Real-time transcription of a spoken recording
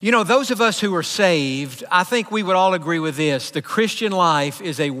You know, those of us who are saved, I think we would all agree with this. The Christian life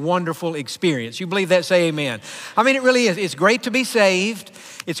is a wonderful experience. You believe that? Say amen. I mean, it really is. It's great to be saved.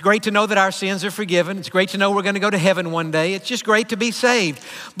 It's great to know that our sins are forgiven. It's great to know we're going to go to heaven one day. It's just great to be saved.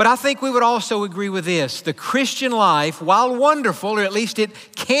 But I think we would also agree with this. The Christian life, while wonderful, or at least it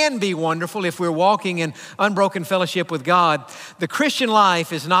can be wonderful if we're walking in unbroken fellowship with God, the Christian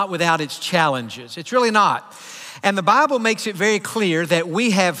life is not without its challenges. It's really not. And the Bible makes it very clear that we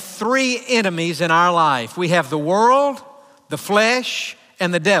have three enemies in our life. We have the world, the flesh,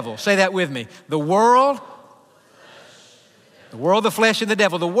 and the devil. Say that with me. The world, the flesh, and the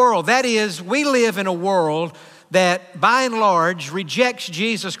devil. The world, that is, we live in a world that by and large rejects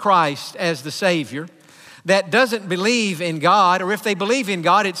Jesus Christ as the Savior, that doesn't believe in God, or if they believe in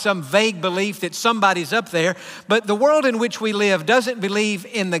God, it's some vague belief that somebody's up there. But the world in which we live doesn't believe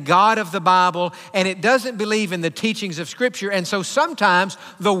in the God of the Bible, and it doesn't believe in the teachings of Scripture. And so sometimes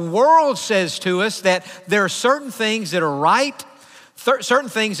the world says to us that there are certain things that are right, certain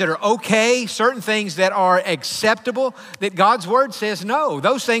things that are okay, certain things that are acceptable, that God's Word says, no,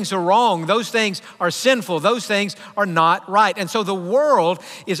 those things are wrong, those things are sinful, those things are not right. And so the world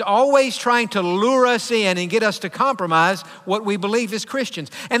is always trying to lure us in and get us to compromise what we believe as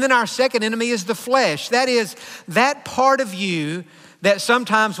Christians. And then our second enemy is the flesh. That is that part of you that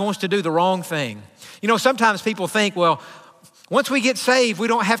sometimes wants to do the wrong thing. You know, sometimes people think, well, once we get saved, we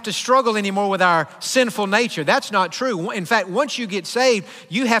don't have to struggle anymore with our sinful nature. That's not true. In fact, once you get saved,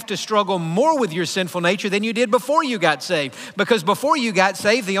 you have to struggle more with your sinful nature than you did before you got saved. Because before you got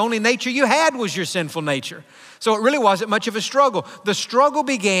saved, the only nature you had was your sinful nature. So it really wasn't much of a struggle. The struggle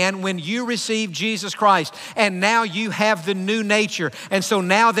began when you received Jesus Christ, and now you have the new nature. And so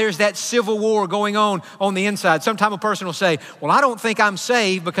now there's that civil war going on the inside. Sometimes a person will say, well, I don't think I'm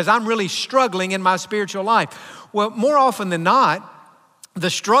saved because I'm really struggling in my spiritual life. Well, more often than not, the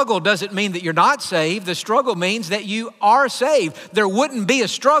struggle doesn't mean that you're not saved. The struggle means that you are saved. There wouldn't be a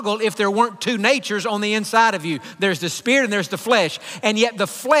struggle if there weren't two natures on the inside of you. There's the spirit and there's the flesh. And yet the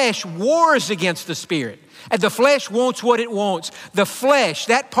flesh wars against the spirit. And the flesh wants what it wants. The flesh,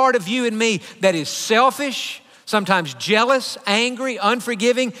 that part of you and me that is selfish, sometimes jealous, angry,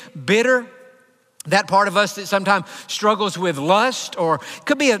 unforgiving, bitter, that part of us that sometimes struggles with lust, or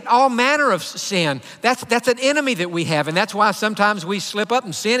could be all manner of sin. That's an enemy that we have. And that's why sometimes we slip up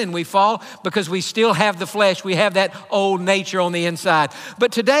and sin and we fall, because we still have the flesh. We have that old nature on the inside.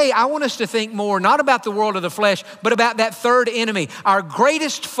 But today I want us to think more, not about the world of the flesh, but about that third enemy, our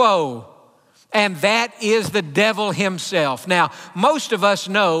greatest foe. And that is the devil himself. Now, most of us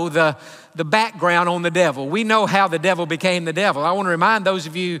know the background on the devil. We know how the devil became the devil. I want to remind those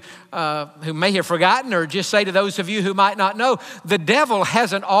of you who may have forgotten, or just say to those of you who might not know, the devil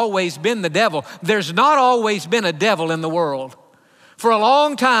hasn't always been the devil. There's not always been a devil in the world. For a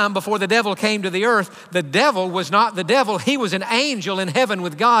long time before the devil came to the earth, the devil was not the devil. He was an angel in heaven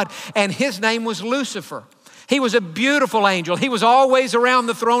with God, and his name was Lucifer. He was a beautiful angel. He was always around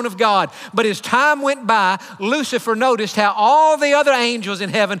the throne of God. But as time went by, Lucifer noticed how all the other angels in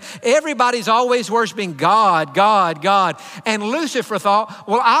heaven, everybody's always worshiping God, God, God. And Lucifer thought,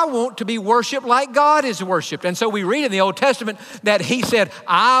 well, I want to be worshiped like God is worshiped. And so we read in the Old Testament that he said,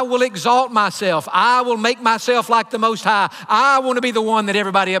 I will exalt myself. I will make myself like the Most High. I want to be the one that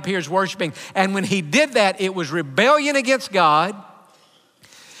everybody up here is worshiping. And when he did that, it was rebellion against God.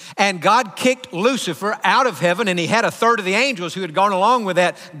 And God kicked Lucifer out of heaven, and he had a third of the angels who had gone along with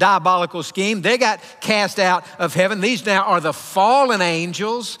that diabolical scheme. They got cast out of heaven. These now are the fallen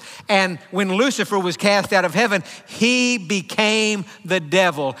angels. And when Lucifer was cast out of heaven, he became the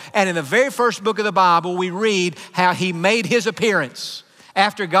devil. And in the very first book of the Bible, we read how he made his appearance.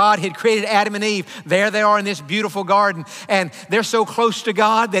 After God had created Adam and Eve, there they are in this beautiful garden. And they're so close to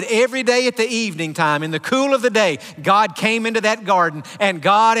God that every day at the evening time, in the cool of the day, God came into that garden, and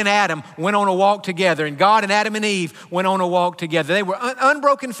God and Adam went on a walk together. And God and Adam and Eve went on a walk together. They were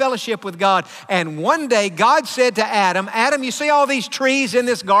unbroken fellowship with God. And one day God said to Adam, Adam, you see all these trees in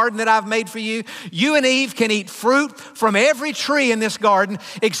this garden that I've made for you? You and Eve can eat fruit from every tree in this garden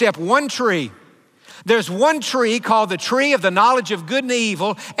except one tree. There's one tree called the tree of the knowledge of good and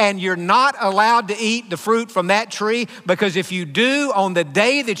evil, and you're not allowed to eat the fruit from that tree, because if you do, on the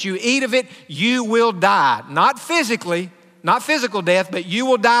day that you eat of it, you will die. Not physically, not physical death, but you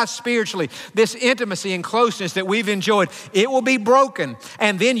will die spiritually. This intimacy and closeness that we've enjoyed, it will be broken,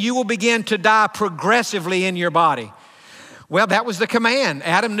 and then you will begin to die progressively in your body. Well, that was the command.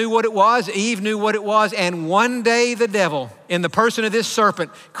 Adam knew what it was. Eve knew what it was. And one day the devil, in the person of this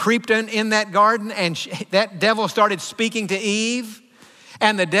serpent, creeped in that garden, and that devil started speaking to Eve.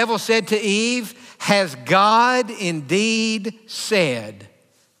 And the devil said to Eve, has God indeed said?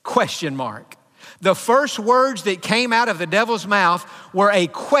 Question mark. The first words that came out of the devil's mouth were a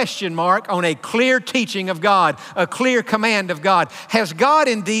question mark on a clear teaching of God, a clear command of God. Has God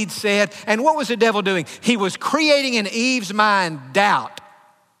indeed said? And what was the devil doing? He was creating in Eve's mind doubt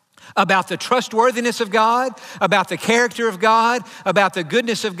about the trustworthiness of God, about the character of God, about the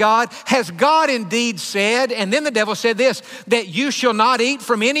goodness of God. Has God indeed said? And then the devil said this, that you shall not eat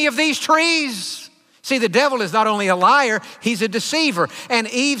from any of these trees. See, the devil is not only a liar, he's a deceiver. And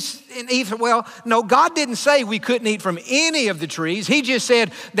Eve said, well, no, God didn't say we couldn't eat from any of the trees. He just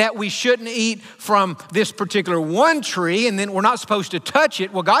said that we shouldn't eat from this particular one tree, and then we're not supposed to touch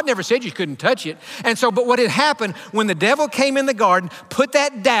it. Well, God never said you couldn't touch it. And so, but what had happened when the devil came in the garden, put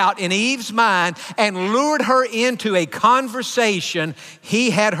that doubt in Eve's mind and lured her into a conversation,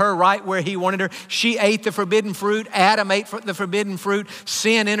 he had her right where he wanted her. She ate the forbidden fruit. Adam ate the forbidden fruit.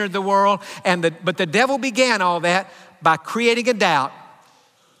 Sin entered the world. But the devil began all that by creating a doubt,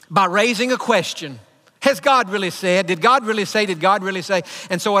 by raising a question. Has God really said? Did God really say? Did God really say?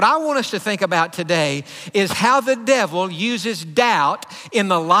 And so what I want us to think about today is how the devil uses doubt in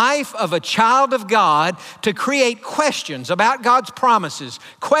the life of a child of God to create questions about God's promises,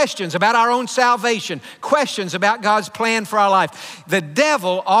 questions about our own salvation, questions about God's plan for our life. The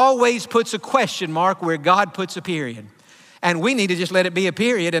devil always puts a question mark where God puts a period. And we need to just let it be a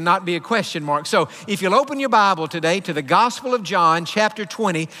period and not be a question mark. So if you'll open your Bible today to the Gospel of John, chapter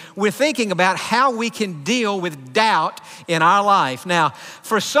 20, we're thinking about how we can deal with doubt in our life. Now,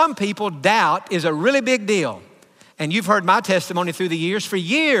 for some people, doubt is a really big deal. And you've heard my testimony through the years. For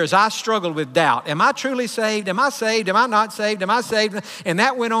years, I struggled with doubt. Am I truly saved? Am I saved? Am I not saved? Am I saved? And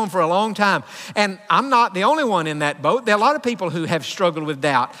that went on for a long time. And I'm not the only one in that boat. There are a lot of people who have struggled with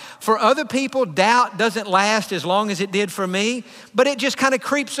doubt. For other people, doubt doesn't last as long as it did for me, but it just kind of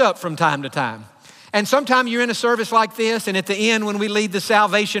creeps up from time to time. And sometimes you're in a service like this, and at the end when we lead the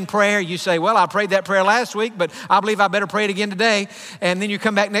salvation prayer, you say, well, I prayed that prayer last week, but I believe I better pray it again today. And then you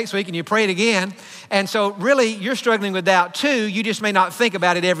come back next week and you pray it again. And so really, you're struggling with doubt too. You just may not think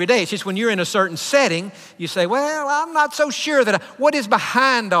about it every day. It's just when you're in a certain setting, you say, well, I'm not so sure that what is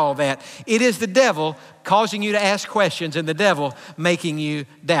behind all that? It is the devil causing you to ask questions and the devil making you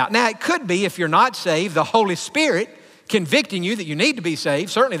doubt. Now, it could be, if you're not saved, the Holy Spirit convicting you that you need to be saved.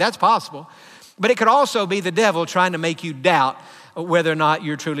 Certainly that's possible. But it could also be the devil trying to make you doubt whether or not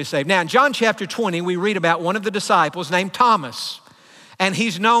you're truly saved. Now, in John chapter 20, we read about one of the disciples named Thomas. And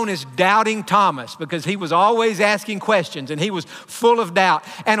he's known as Doubting Thomas because he was always asking questions and he was full of doubt.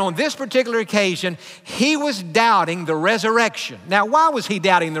 And on this particular occasion, he was doubting the resurrection. Now, why was he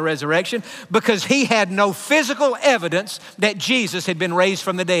doubting the resurrection? Because he had no physical evidence that Jesus had been raised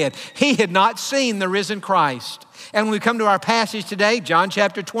from the dead. He had not seen the risen Christ. And when we come to our passage today, John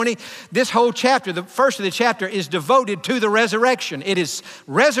chapter 20, this whole chapter, the first of the chapter, is devoted to the resurrection. It is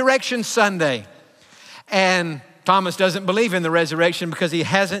Resurrection Sunday. And Thomas doesn't believe in the resurrection because he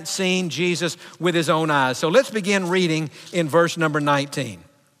hasn't seen Jesus with his own eyes. So let's begin reading in verse number 19.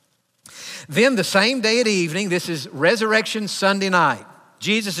 Then the same day at evening, this is Resurrection Sunday night.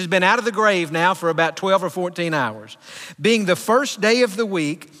 Jesus has been out of the grave now for about 12 or 14 hours. Being the first day of the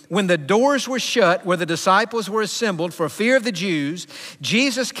week, when the doors were shut where the disciples were assembled for fear of the Jews,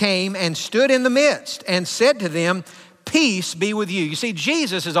 Jesus came and stood in the midst and said to them, peace be with you. You see,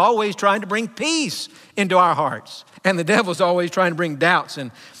 Jesus is always trying to bring peace into our hearts. And the devil's always trying to bring doubts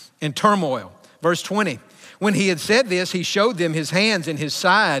and turmoil. Verse 20. When he had said this, he showed them his hands and his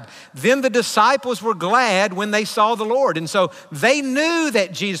side. Then the disciples were glad when they saw the Lord. And so they knew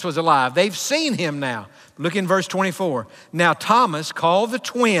that Jesus was alive. They've seen him now. Look in verse 24. Now Thomas, called the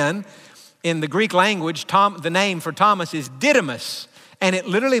twin, in the Greek language, the name for Thomas is Didymus. And it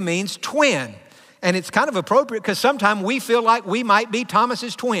literally means twin. And it's kind of appropriate because sometimes we feel like we might be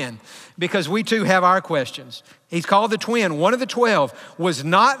Thomas's twin because we too have our questions. He's called the twin. One of the 12 was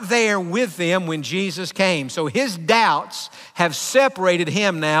not there with them when Jesus came. So his doubts have separated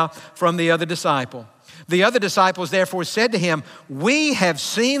him now from the other disciple. The other disciples therefore said to him, we have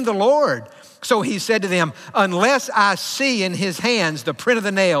seen the Lord. So he said to them, unless I see in his hands the print of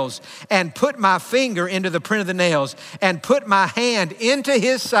the nails and put my finger into the print of the nails and put my hand into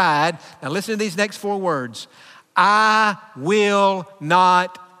his side. Now listen to these next 4 words. I will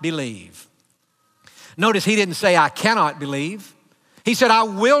not believe. Notice he didn't say I cannot believe. He said, I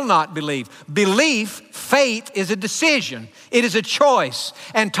will not believe. Belief, faith is a decision. It is a choice.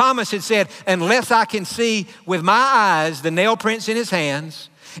 And Thomas had said, unless I can see with my eyes the nail prints in his hands,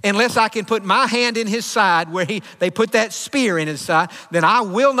 unless I can put my hand in his side where they put that spear in his side, then I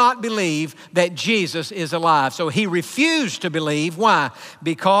will not believe that Jesus is alive. So he refused to believe. Why?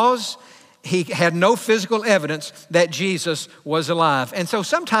 Because he had no physical evidence that Jesus was alive. And so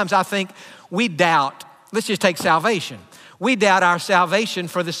sometimes I think we doubt, let's just take salvation. We doubt our salvation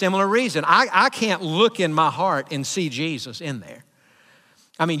for the similar reason. I can't look in my heart and see Jesus in there.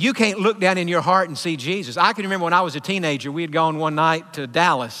 I mean, you can't look down in your heart and see Jesus. I can remember when I was a teenager, we had gone one night to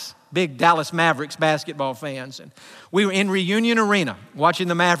Dallas, big Dallas Mavericks basketball fans. And we were in Reunion Arena watching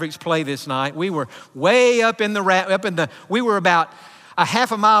the Mavericks play this night. We were way up in we were about a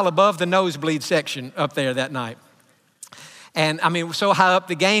half a mile above the nosebleed section up there that night. And I mean, so high up,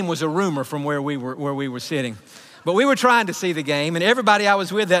 the game was a rumor from where we were sitting. But we were trying to see the game, and everybody I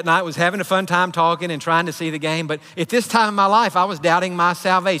was with that night was having a fun time talking and trying to see the game. But at this time in my life, I was doubting my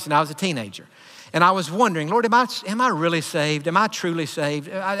salvation. I was a teenager. And I was wondering, Lord, am I really saved? Am I truly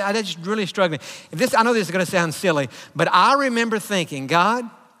saved? I just really struggling. I know this is going to sound silly, but I remember thinking, God,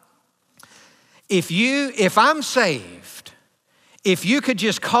 if I'm saved, if you could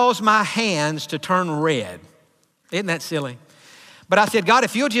just cause my hands to turn red. Isn't that silly? But I said, God,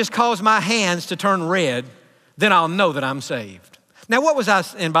 if you'll just cause my hands to turn red, then I'll know that I'm saved. Now, what was I,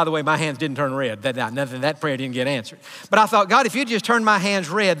 and by the way, my hands didn't turn red. That prayer didn't get answered. But I thought, God, if you just turn my hands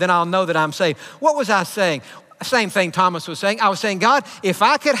red, then I'll know that I'm saved. What was I saying? Same thing Thomas was saying. I was saying, God, if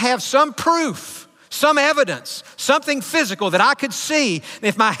I could have some proof, some evidence, something physical that I could see,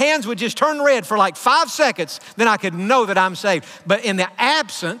 if my hands would just turn red for like 5 seconds, then I could know that I'm saved. But in the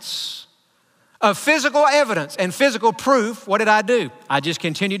absence of physical evidence and physical proof, what did I do? I just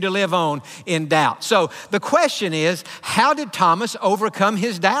continued to live on in doubt. So the question is, how did Thomas overcome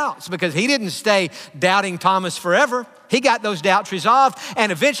his doubts? Because he didn't stay doubting Thomas forever. He got those doubts resolved,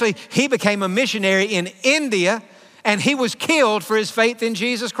 and eventually he became a missionary in India, and he was killed for his faith in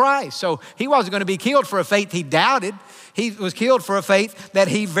Jesus Christ. So he wasn't going to be killed for a faith he doubted. He was killed for a faith that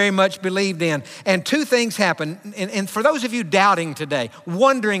he very much believed in. And two things happened. And for those of you doubting today,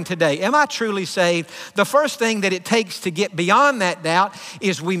 wondering today, am I truly saved? The first thing that it takes to get beyond that doubt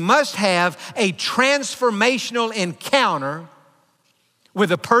is we must have a transformational encounter with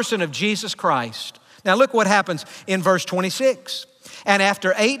the person of Jesus Christ. Now look what happens in verse 26. And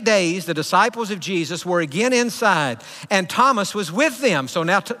after 8 days, the disciples of Jesus were again inside, and Thomas was with them. So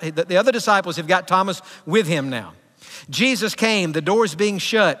now the other disciples have got Thomas with him now. Jesus came, the doors being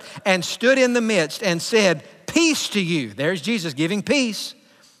shut, and stood in the midst and said, "Peace to you." There's Jesus giving peace.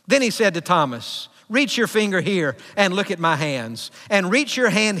 Then he said to Thomas, "Reach your finger here and look at my hands, and reach your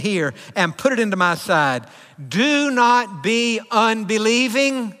hand here and put it into my side. Do not be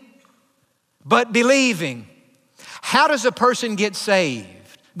unbelieving, but believing." How does a person get saved?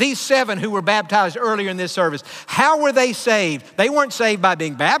 These 7 who were baptized earlier in this service, how were they saved? They weren't saved by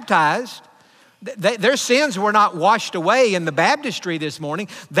being baptized. Their sins were not washed away in the baptistry this morning.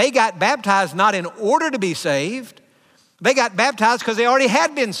 They got baptized not in order to be saved. They got baptized because they already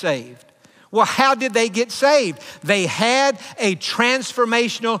had been saved. Well, how did they get saved? They had a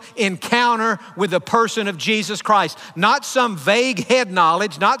transformational encounter with the person of Jesus Christ. Not some vague head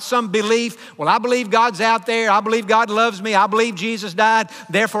knowledge, not some belief, well, I believe God's out there, I believe God loves me, I believe Jesus died,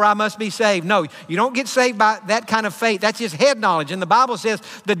 therefore I must be saved. No, you don't get saved by that kind of faith. That's just head knowledge. And the Bible says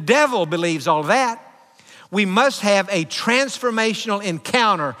the devil believes all that. We must have a transformational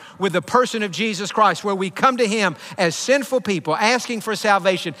encounter with the person of Jesus Christ where we come to him as sinful people asking for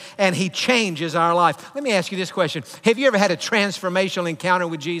salvation and he changes our life. Let me ask you this question. Have you ever had a transformational encounter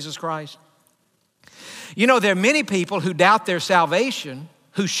with Jesus Christ? You know, there are many people who doubt their salvation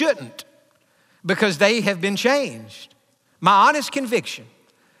who shouldn't because they have been changed. My honest conviction,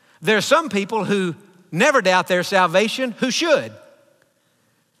 there are some people who never doubt their salvation who should,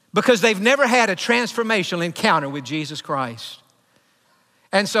 because they've never had a transformational encounter with Jesus Christ.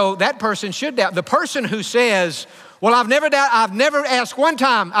 And so that person should doubt. The person who says, well, I've never asked one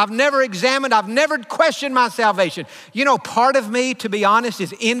time, I've never examined, I've never questioned my salvation. You know, part of me, to be honest,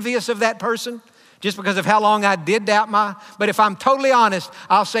 is envious of that person just because of how long I did doubt but if I'm totally honest,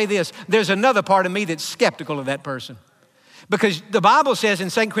 I'll say this, there's another part of me that's skeptical of that person. Because the Bible says in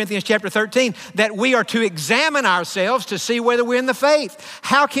 2 Corinthians chapter 13 that we are to examine ourselves to see whether we're in the faith.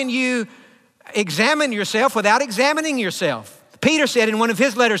 How can you examine yourself without examining yourself? Peter said in one of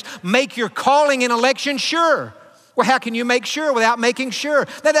his letters, make your calling and election sure. Well, how can you make sure without making sure?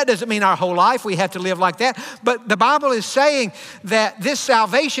 Now, that doesn't mean our whole life we have to live like that. But the Bible is saying that this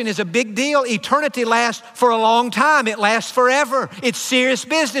salvation is a big deal. Eternity lasts for a long time. It lasts forever. It's serious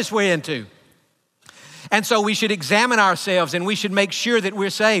business we're into. And so we should examine ourselves and we should make sure that we're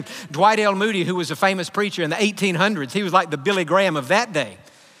saved. Dwight L. Moody, who was a famous preacher in the 1800s, he was like the Billy Graham of that day.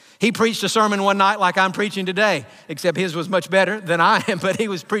 He preached a sermon one night like I'm preaching today, except his was much better than I am, but he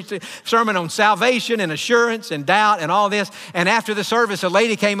was preaching a sermon on salvation and assurance and doubt and all this. And after the service, a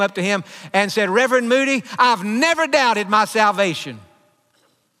lady came up to him and said, Reverend Moody, I've never doubted my salvation.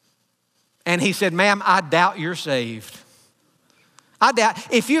 And he said, ma'am, I doubt you're saved. I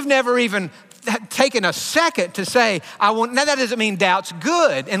doubt, if you've never even taken a second to say, now that doesn't mean doubt's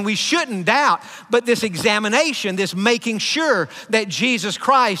good, and we shouldn't doubt, but this examination, this making sure that Jesus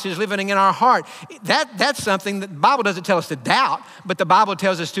Christ is living in our heart, that's something that the Bible doesn't tell us to doubt, but the Bible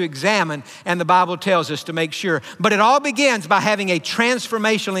tells us to examine, and the Bible tells us to make sure. But it all begins by having a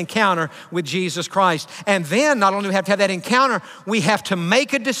transformational encounter with Jesus Christ. And then not only do we have to have that encounter, we have to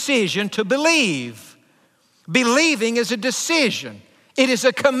make a decision to believe. Believing is a decision. It is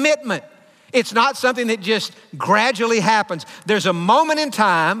a commitment. It's not something that just gradually happens. There's a moment in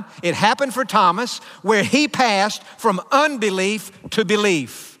time, it happened for Thomas, where he passed from unbelief to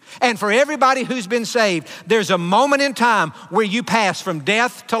belief. And for everybody who's been saved, there's a moment in time where you pass from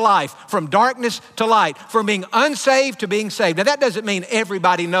death to life, from darkness to light, from being unsaved to being saved. Now that doesn't mean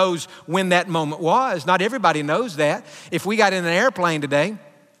everybody knows when that moment was. Not everybody knows that. If we got in an airplane today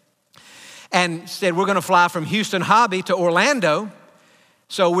and said we're gonna fly from Houston Hobby to Orlando,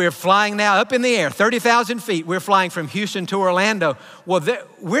 so we're flying now up in the air, 30,000 feet. We're flying from Houston to Orlando. Well,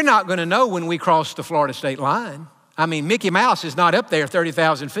 we're not going to know when we cross the Florida state line. I mean, Mickey Mouse is not up there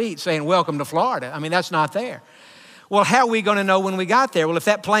 30,000 feet saying, welcome to Florida. I mean, that's not there. Well, how are we going to know when we got there? Well, if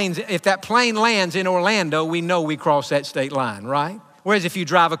that plane lands in Orlando, we know we crossed that state line, right? Whereas if you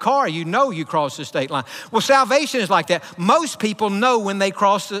drive a car, you know you cross the state line. Well, salvation is like that. Most people know when they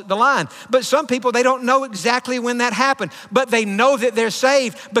cross the line, but some people, they don't know exactly when that happened, but they know that they're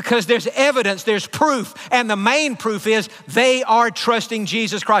saved because there's evidence, there's proof, and the main proof is they are trusting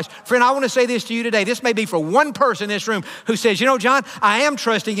Jesus Christ. Friend, I want to say this to you today. This may be for one person in this room who says, you know, John, I am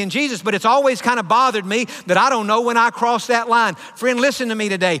trusting in Jesus, but it's always kind of bothered me that I don't know when I cross that line. Friend, listen to me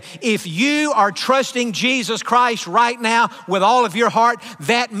today. If you are trusting Jesus Christ right now with all of your heart,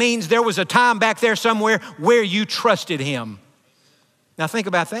 that means there was a time back there somewhere where you trusted him. Now think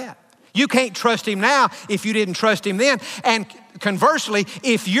about that. You can't trust him now if you didn't trust him then. And conversely,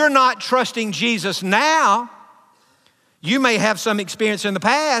 if you're not trusting Jesus now, you may have some experience in the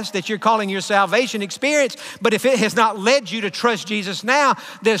past that you're calling your salvation experience, but if it has not led you to trust Jesus now,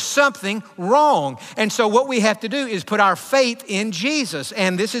 there's something wrong. And so what we have to do is put our faith in Jesus.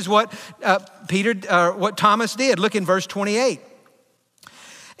 And this is what what Thomas did. Look in verse 28.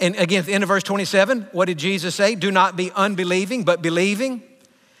 And again, at the end of verse 27, what did Jesus say? Do not be unbelieving, but believing.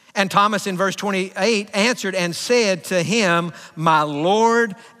 And Thomas in verse 28 answered and said to him, my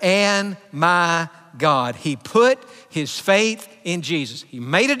Lord and my God. He put his faith in Jesus. He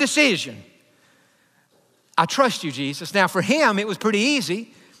made a decision. I trust you, Jesus. Now for him, it was pretty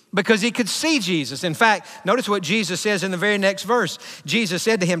easy because he could see Jesus. In fact, notice what Jesus says in the very next verse. Jesus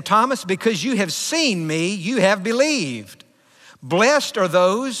said to him, Thomas, because you have seen me, you have believed. Blessed are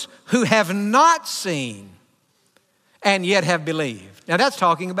those who have not seen and yet have believed. Now that's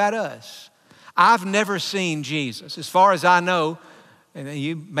talking about us. I've never seen Jesus. As far as I know, and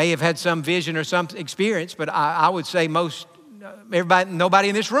you may have had some vision or some experience, but I would say nobody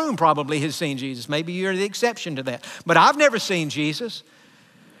in this room probably has seen Jesus. Maybe you're the exception to that. But I've never seen Jesus.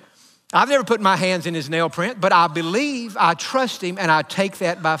 I've never put my hands in his nail print, but I believe, I trust him, and I take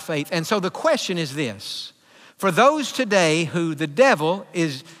that by faith. And so the question is this. For those today who the devil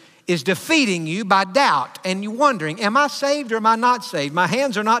is defeating you by doubt and you're wondering, am I saved or am I not saved? My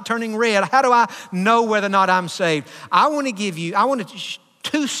hands are not turning red. How do I know whether or not I'm saved? I want to give you,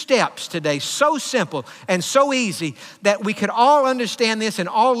 two steps today, so simple and so easy that we could all understand this and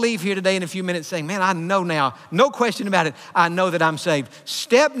all leave here today in a few minutes saying, man, I know now, no question about it, I know that I'm saved.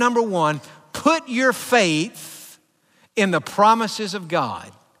 Step number one, put your faith in the promises of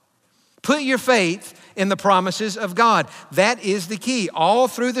God. Put your faith in the promises of God. That is the key. All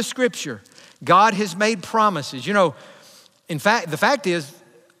through the scripture, God has made promises. You know, in fact, the fact is,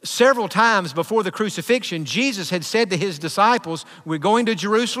 several times before the crucifixion, Jesus had said to his disciples, we're going to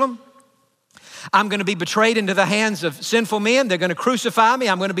Jerusalem. I'm going to be betrayed into the hands of sinful men. They're going to crucify me.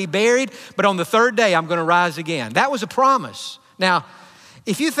 I'm going to be buried. But on the third day, I'm going to rise again. That was a promise. Now,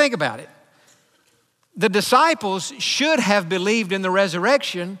 if you think about it, the disciples should have believed in the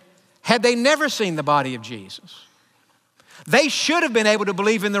resurrection had they never seen the body of Jesus. They should have been able to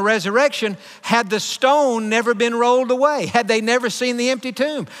believe in the resurrection had the stone never been rolled away, had they never seen the empty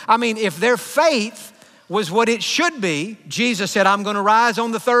tomb. I mean, if their faith was what it should be, Jesus said, I'm going to rise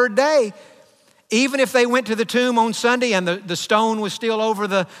on the third day. Even if they went to the tomb on Sunday and the stone was still over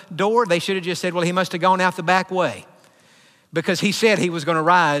the door, they should have just said, well, he must have gone out the back way. because he said he was going to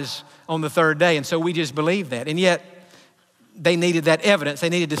rise on the third day. And so we just believe that. And yet they needed that evidence. They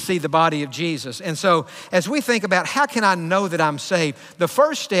needed to see the body of Jesus. And so as we think about how can I know that I'm saved, the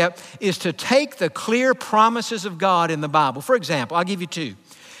first step is to take the clear promises of God in the Bible. For example, I'll give you two.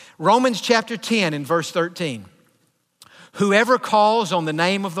 Romans chapter 10 and verse 13. Whoever calls on the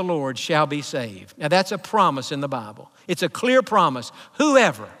name of the Lord shall be saved. Now that's a promise in the Bible. It's a clear promise.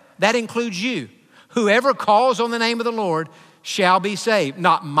 Whoever, that includes you. Whoever calls on the name of the Lord shall be saved.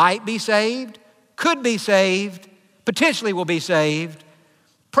 Not might be saved, could be saved, potentially will be saved,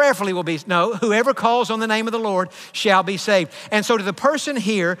 prayerfully will be. No, whoever calls on the name of the Lord shall be saved. And so to the person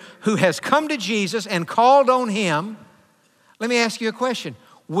here who has come to Jesus and called on him, let me ask you a question.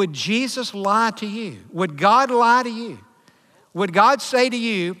 Would Jesus lie to you? Would God lie to you? Would God say to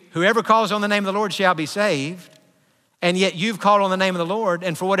you, whoever calls on the name of the Lord shall be saved, and yet you've called on the name of the Lord,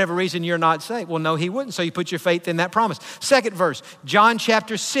 and for whatever reason you're not saved? Well, no, he wouldn't. So you put your faith in that promise. Second verse, John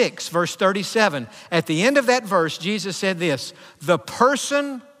chapter 6, verse 37. At the end of that verse, Jesus said this, the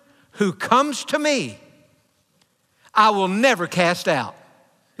person who comes to me, I will never cast out.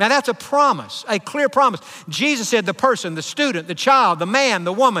 Now that's a promise, a clear promise. Jesus said the person, the student, the child, the man,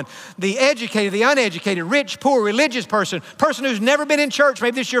 the woman, the educated, the uneducated, rich, poor, religious person who's never been in church,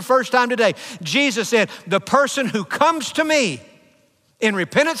 maybe this is your first time today. Jesus said, the person who comes to me in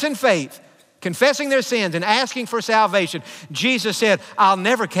repentance and faith, confessing their sins and asking for salvation, Jesus said, I'll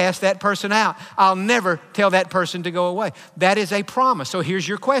never cast that person out. I'll never tell that person to go away. That is a promise. So here's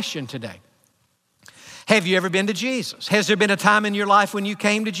your question today. Have you ever been to Jesus? Has there been a time in your life when you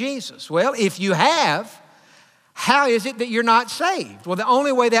came to Jesus? Well, if you have, how is it that you're not saved? Well, the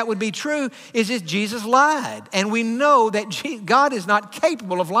only way that would be true is if Jesus lied. And we know that God is not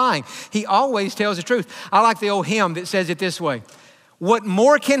capable of lying. He always tells the truth. I like the old hymn that says it this way. What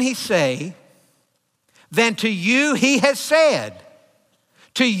more can he say than to you he has said?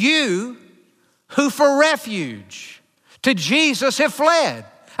 To you who for refuge to Jesus have fled.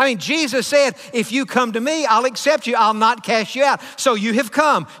 I mean, Jesus said, if you come to me, I'll accept you. I'll not cast you out. So you have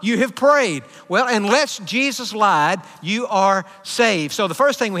come. You have prayed. Well, unless Jesus lied, you are saved. So the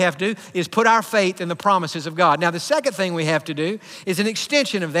first thing we have to do is put our faith in the promises of God. Now, the second thing we have to do is an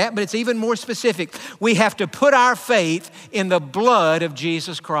extension of that, but it's even more specific. We have to put our faith in the blood of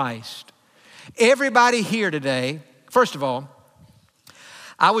Jesus Christ. Everybody here today, first of all,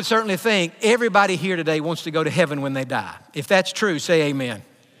 I would certainly think everybody here today wants to go to heaven when they die. If that's true, say amen.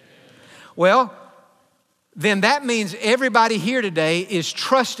 Well, then that means everybody here today is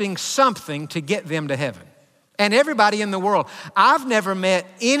trusting something to get them to heaven. And everybody in the world. I've never met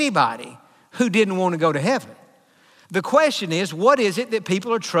anybody who didn't want to go to heaven. The question is, what is it that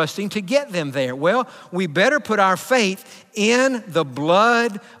people are trusting to get them there? Well, we better put our faith in the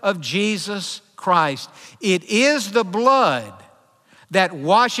blood of Jesus Christ. It is the blood that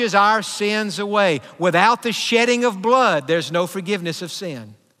washes our sins away. Without the shedding of blood, there's no forgiveness of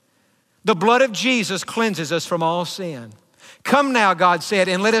sin. The blood of Jesus cleanses us from all sin. Come now, God said,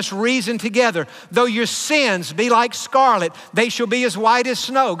 and let us reason together. Though your sins be like scarlet, they shall be as white as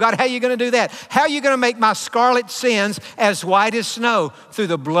snow. God, how are you going to do that? How are you going to make my scarlet sins as white as snow? Through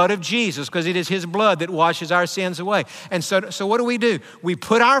the blood of Jesus, because it is his blood that washes our sins away. And so what do? We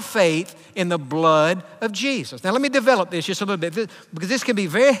put our faith in the blood of Jesus. Now let me develop this just a little bit, because this can be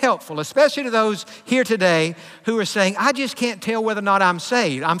very helpful, especially to those here today who are saying, I just can't tell whether or not I'm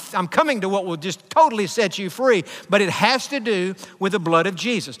saved. I'm coming to what will just totally set you free, but it has to do with the blood of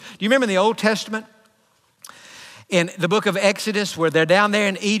Jesus. Do you remember in the Old Testament, in the book of Exodus, where they're down there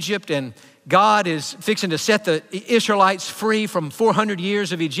in Egypt and God is fixing to set the Israelites free from 400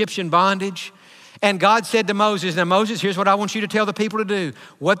 years of Egyptian bondage? And God said to Moses, now Moses, here's what I want you to tell the people to do.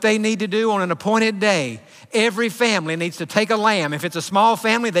 What they need to do on an appointed day, every family needs to take a lamb. If it's a small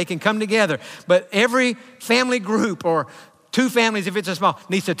family, they can come together. But every family group, or two families if it's a small,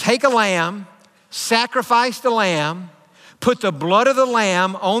 needs to take a lamb, sacrifice the lamb, put the blood of the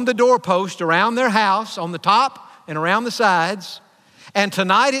lamb on the doorpost around their house, on the top and around the sides. And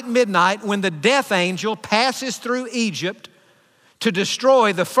tonight at midnight, when the death angel passes through Egypt to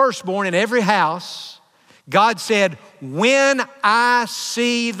destroy the firstborn in every house, God said, when I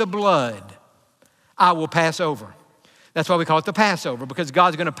see the blood, I will pass over. That's why we call it the Passover, because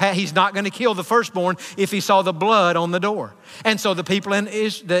God's going to he's not going to kill the firstborn if he saw the blood on the door. And so the people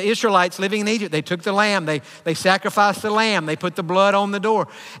the Israelites living in Egypt, they took the lamb, they sacrificed the lamb, they put the blood on the door.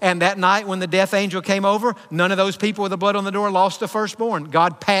 And that night when the death angel came over, none of those people with the blood on the door lost the firstborn.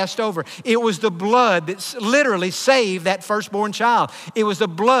 God passed over. It was the blood that literally saved that firstborn child. It was the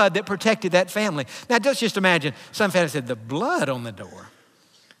blood that protected that family. Now just imagine, some family said, the blood on the door.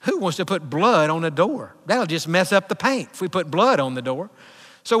 Who wants to put blood on a door? That'll just mess up the paint if we put blood on the door.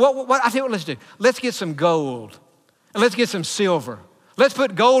 So I tell you what let's do. Let's get some gold and let's get some silver. Let's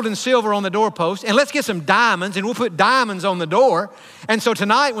put gold and silver on the doorpost, and let's get some diamonds, and we'll put diamonds on the door. And so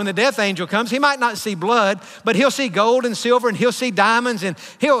tonight when the death angel comes, he might not see blood, but he'll see gold and silver, and he'll see diamonds, and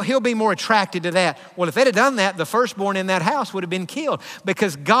he'll be more attracted to that. Well, if they'd have done that, the firstborn in that house would have been killed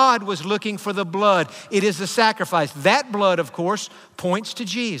because God was looking for the blood. It is the sacrifice. That blood, of course, points to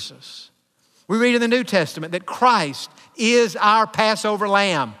Jesus. We read in the New Testament that Christ is our Passover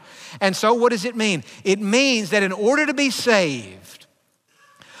lamb. And so what does it mean? It means that in order to be saved,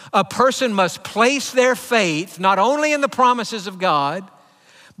 a person must place their faith not only in the promises of God,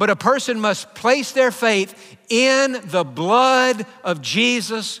 but a person must place their faith in the blood of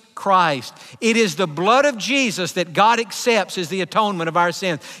Jesus Christ. It is the blood of Jesus that God accepts as the atonement of our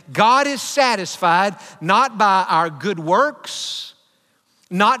sins. God is satisfied not by our good works,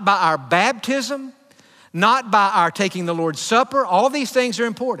 not by our baptism, not by our taking the Lord's Supper. All these things are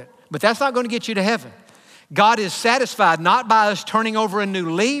important, but that's not going to get you to heaven. God is satisfied not by us turning over a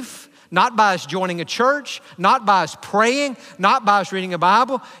new leaf, not by us joining a church, not by us praying, not by us reading a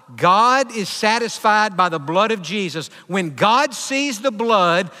Bible. God is satisfied by the blood of Jesus. When God sees the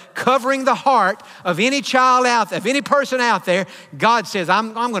blood covering the heart of any child out there, of any person out there, God says,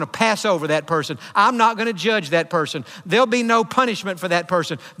 I'm going to pass over that person. I'm not going to judge that person. There'll be no punishment for that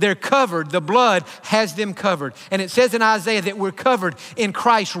person. They're covered. The blood has them covered. And it says in Isaiah that we're covered in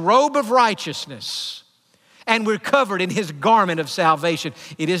Christ's robe of righteousness. And we're covered in his garment of salvation.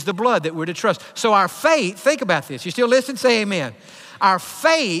 It is the blood that we're to trust. So our faith, think about this. You still listen? Say amen. Our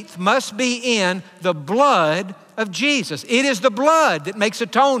faith must be in the blood of Jesus. It is the blood that makes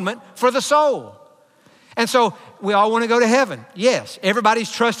atonement for the soul. And so we all want to go to heaven. Yes.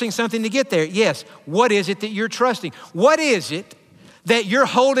 Everybody's trusting something to get there. Yes. What is it that you're trusting? What is it that you're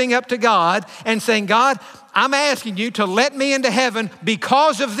holding up to God and saying, God, I'm asking you to let me into heaven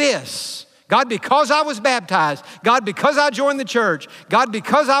because of this. God, because I was baptized. God, because I joined the church. God,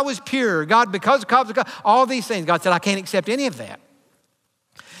 because I was pure. God, because of God, all these things. God said, I can't accept any of that.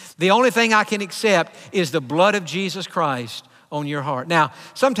 The only thing I can accept is the blood of Jesus Christ on your heart. Now,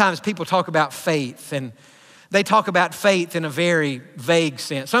 sometimes people talk about faith, and they talk about faith in a very vague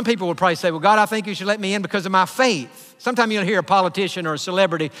sense. Some people would probably say, well, God, I think you should let me in because of my faith. Sometimes you'll hear a politician or a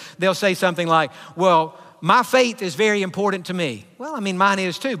celebrity, they'll say something like, well, my faith is very important to me. Well, I mean, mine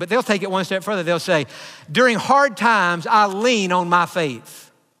is too, but they'll take it one step further. They'll say, during hard times, I lean on my faith.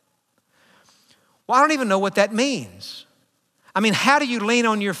 Well, I don't even know what that means. I mean, how do you lean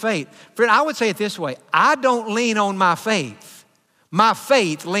on your faith? Friend, I would say it this way. I don't lean on my faith. My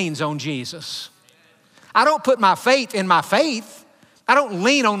faith leans on Jesus. I don't put my faith in my faith. I don't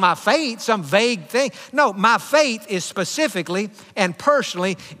lean on my faith, some vague thing. No, my faith is specifically and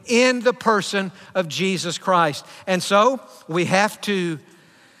personally in the person of Jesus Christ. And so we have to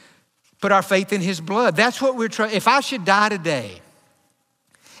put our faith in his blood. That's what we're trying. If I should die today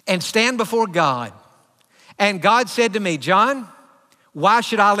and stand before God, and God said to me, John, why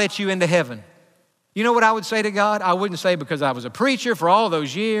should I let you into heaven? You know what I would say to God? I wouldn't say because I was a preacher for all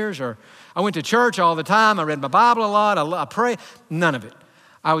those years, or I went to church all the time, I read my Bible a lot, I pray. None of it.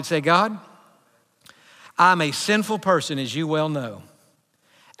 I would say, God, I'm a sinful person, as you well know.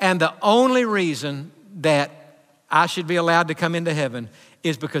 And the only reason that I should be allowed to come into heaven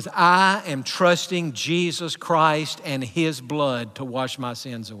is because I am trusting Jesus Christ and his blood to wash my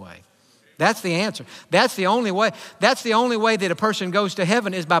sins away. That's the answer. That's the only way. That's the only way that a person goes to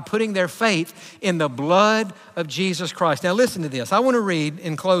heaven is by putting their faith in the blood of Jesus Christ. Now listen to this. I want to read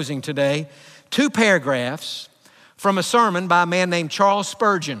in closing today 2 paragraphs from a sermon by a man named Charles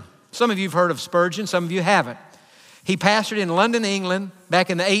Spurgeon. Some of you have heard of Spurgeon, some of you haven't. He pastored in London, England back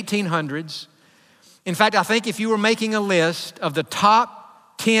in the 1800s. In fact, I think if you were making a list of the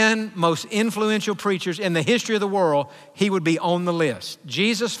top 10 most influential preachers in the history of the world, he would be on the list.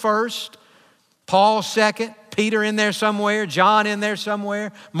 Jesus first, Paul second, Peter in there somewhere, John in there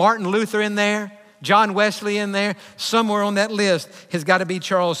somewhere, Martin Luther in there, John Wesley in there. Somewhere on that list has got to be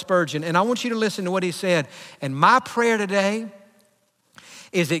Charles Spurgeon. And I want you to listen to what he said. And my prayer today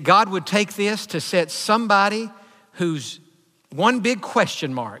is that God would take this to set somebody who's one big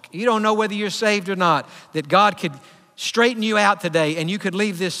question mark. You don't know whether you're saved or not, that God could straighten you out today and you could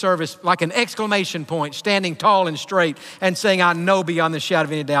leave this service like an exclamation point, standing tall and straight and saying, I know beyond the shadow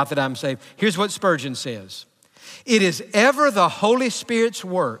of any doubt that I'm saved. Here's what Spurgeon says. It is ever the Holy Spirit's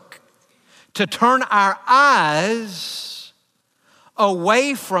work to turn our eyes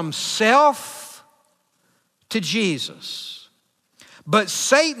away from self to Jesus. But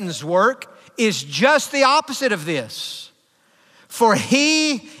Satan's work is just the opposite of this. For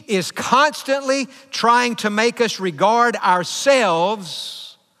he is constantly trying to make us regard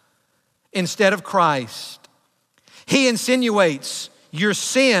ourselves instead of Christ. He insinuates your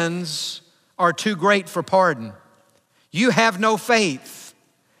sins are too great for pardon. You have no faith.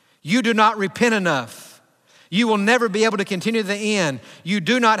 You do not repent enough. You will never be able to continue to the end. You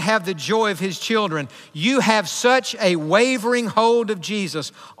do not have the joy of his children. You have such a wavering hold of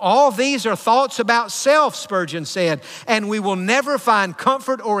Jesus. All these are thoughts about self, Spurgeon said, and we will never find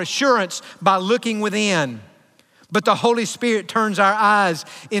comfort or assurance by looking within. But the Holy Spirit turns our eyes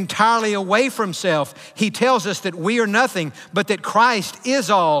entirely away from self. He tells us that we are nothing, but that Christ is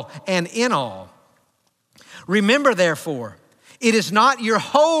all and in all. Remember, therefore, it is not your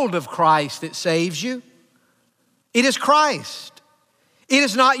hold of Christ that saves you. It is Christ. It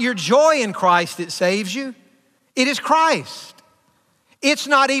is not your joy in Christ that saves you. It is Christ. It's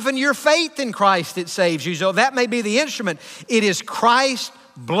not even your faith in Christ that saves you, so that may be the instrument. It is Christ's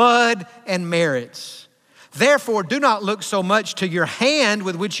blood and merits. Therefore, do not look so much to your hand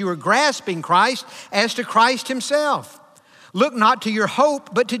with which you are grasping Christ as to Christ himself. Look not to your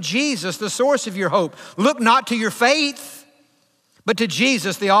hope, but to Jesus, the source of your hope. Look not to your faith, but to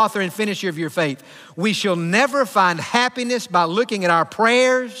Jesus, the author and finisher of your faith. We shall never find happiness by looking at our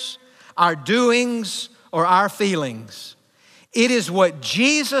prayers, our doings, or our feelings. It is what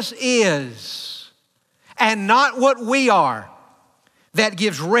Jesus is and not what we are that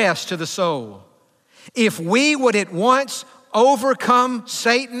gives rest to the soul. If we would at once overcome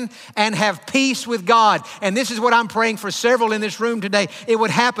Satan and have peace with God. And this is what I'm praying for several in this room today. It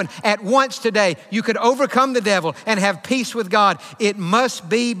would happen at once today. You could overcome the devil and have peace with God. It must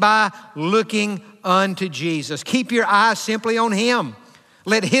be by looking unto Jesus. Keep your eyes simply on him.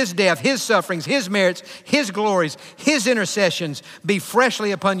 Let his death, his sufferings, his merits, his glories, his intercessions be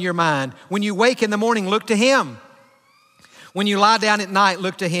freshly upon your mind. When you wake in the morning, look to him. When you lie down at night,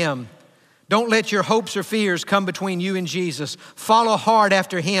 look to him. Don't let your hopes or fears come between you and Jesus. Follow hard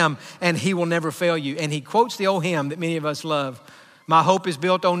after him, and he will never fail you. And he quotes the old hymn that many of us love. My hope is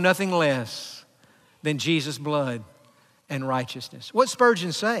built on nothing less than Jesus' blood and righteousness. What's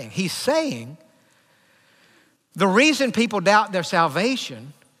Spurgeon saying? He's saying the reason people doubt their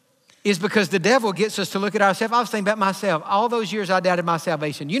salvation is because the devil gets us to look at ourselves. I was thinking about myself. All those years I doubted my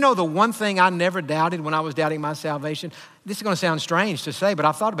salvation. You know the one thing I never doubted when I was doubting my salvation? This is going to sound strange to say, but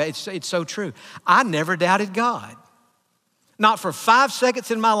I've thought about it. It's so true. I never doubted God. Not for 5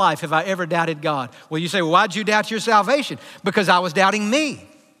 seconds in my life have I ever doubted God. Well, you say, well, why'd you doubt your salvation? Because I was doubting me.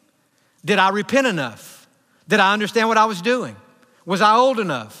 Did I repent enough? Did I understand what I was doing? Was I old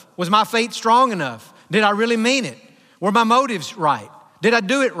enough? Was my faith strong enough? Did I really mean it? Were my motives right? Did I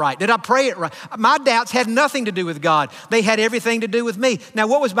do it right? Did I pray it right? My doubts had nothing to do with God. They had everything to do with me. Now,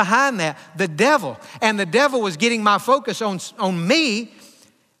 what was behind that? The devil. And the devil was getting my focus on me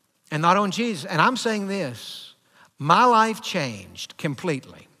and not on Jesus. And I'm saying this, my life changed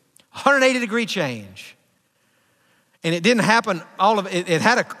completely. 180-degree change. And it didn't happen all of it. It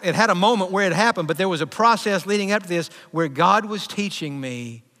had a moment where it happened, but there was a process leading up to this where God was teaching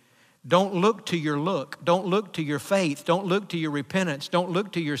me, don't look to your look. Don't look to your faith. Don't look to your repentance. Don't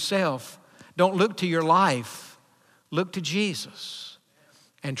look to yourself. Don't look to your life. Look to Jesus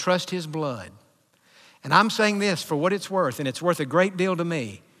and trust his blood. And I'm saying this for what it's worth, and it's worth a great deal to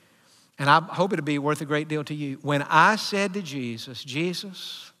me, and I hope it'll be worth a great deal to you. When I said to Jesus,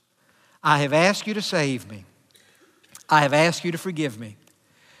 Jesus, I have asked you to save me. I have asked you to forgive me.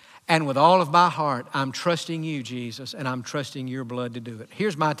 And with all of my heart, I'm trusting you, Jesus, and I'm trusting your blood to do it.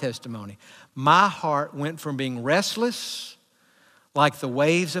 Here's my testimony. My heart went from being restless like the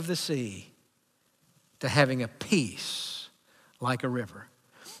waves of the sea to having a peace like a river.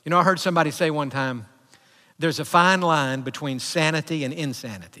 You know, I heard somebody say one time, there's a fine line between sanity and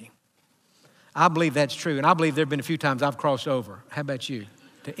insanity. I believe that's true, and I believe there have been a few times I've crossed over. How about you?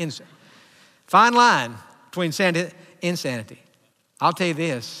 To insanity. Fine line between sanity and insanity. I'll tell you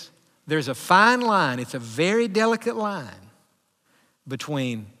this. There's a fine line, it's a very delicate line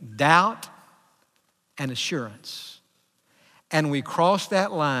between doubt and assurance. And we cross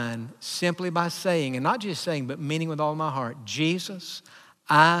that line simply by saying, and not just saying, but meaning with all my heart, Jesus,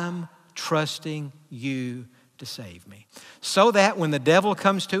 I'm trusting you to save me. So that when the devil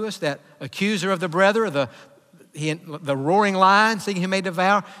comes to us, that accuser of the brethren, the roaring lion, seeking who may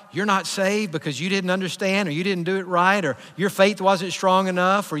devour, you're not saved because you didn't understand or you didn't do it right or your faith wasn't strong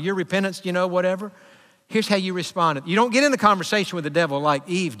enough or your repentance, whatever. Here's how you respond. You don't get in the conversation with the devil like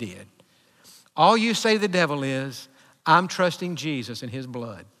Eve did. All you say to the devil is, I'm trusting Jesus and his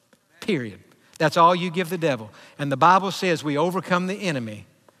blood, period. That's all you give the devil. And the Bible says we overcome the enemy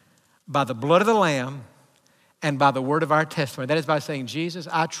by the blood of the Lamb and by the word of our testimony. That is by saying, Jesus,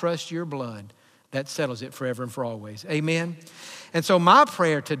 I trust your blood. That settles it forever and for always. Amen. And so my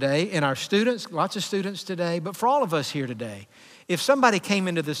prayer today, and our students, lots of students today, but for all of us here today, if somebody came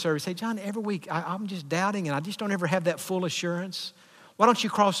into this service, say, John, every week I'm just doubting and I just don't ever have that full assurance. Why don't you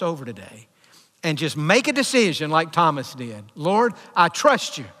cross over today and just make a decision like Thomas did? Lord, I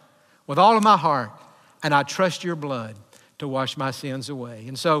trust you with all of my heart, and I trust your blood to wash my sins away.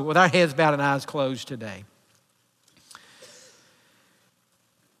 And so with our heads bowed and eyes closed today,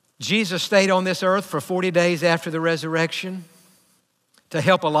 Jesus stayed on this earth for 40 days after the resurrection to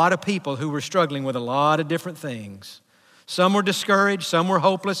help a lot of people who were struggling with a lot of different things. Some were discouraged, some were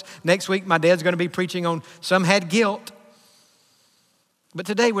hopeless. Next week, my dad's going to be preaching on some had guilt. But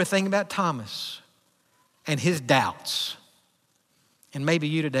today we're thinking about Thomas and his doubts. And maybe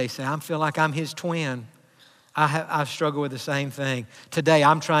you today say, I feel like I'm his twin. I struggle with the same thing. Today,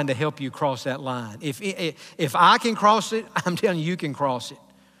 I'm trying to help you cross that line. If I can cross it, I'm telling you, you can cross it.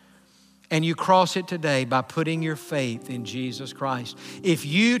 And you cross it today by putting your faith in Jesus Christ. If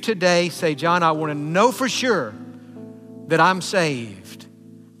you today say, John, I want to know for sure that I'm saved,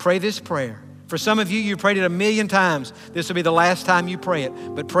 pray this prayer. For some of you, you prayed it 1,000,000 times. This will be the last time you pray it.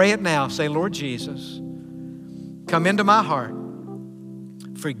 But pray it now. Say, Lord Jesus, come into my heart,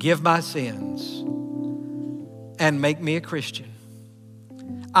 forgive my sins, and make me a Christian.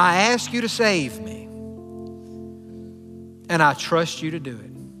 I ask you to save me, and I trust you to do it.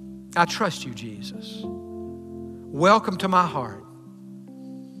 I trust you, Jesus. Welcome to my heart.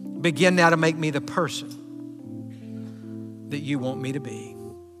 Begin now to make me the person that you want me to be.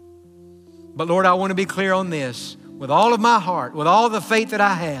 But Lord, I want to be clear on this. With all of my heart, with all the faith that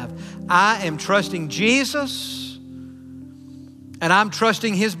I have, I am trusting Jesus, and I'm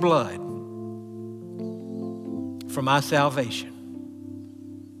trusting his blood for my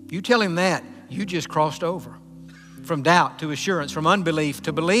salvation. You tell him that, you just crossed over. From doubt to assurance, from unbelief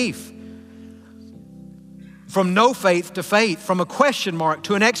to belief, from no faith to faith, from a question mark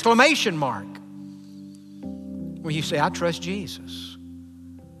to an exclamation mark, where you say, I trust Jesus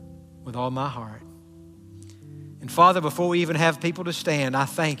with all my heart. And Father, before we even have people to stand, I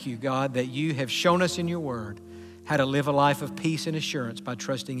thank you, God, that you have shown us in your word how to live a life of peace and assurance by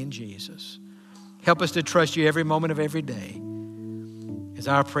trusting in Jesus. Help us to trust you every moment of every day, is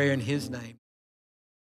our prayer in his name.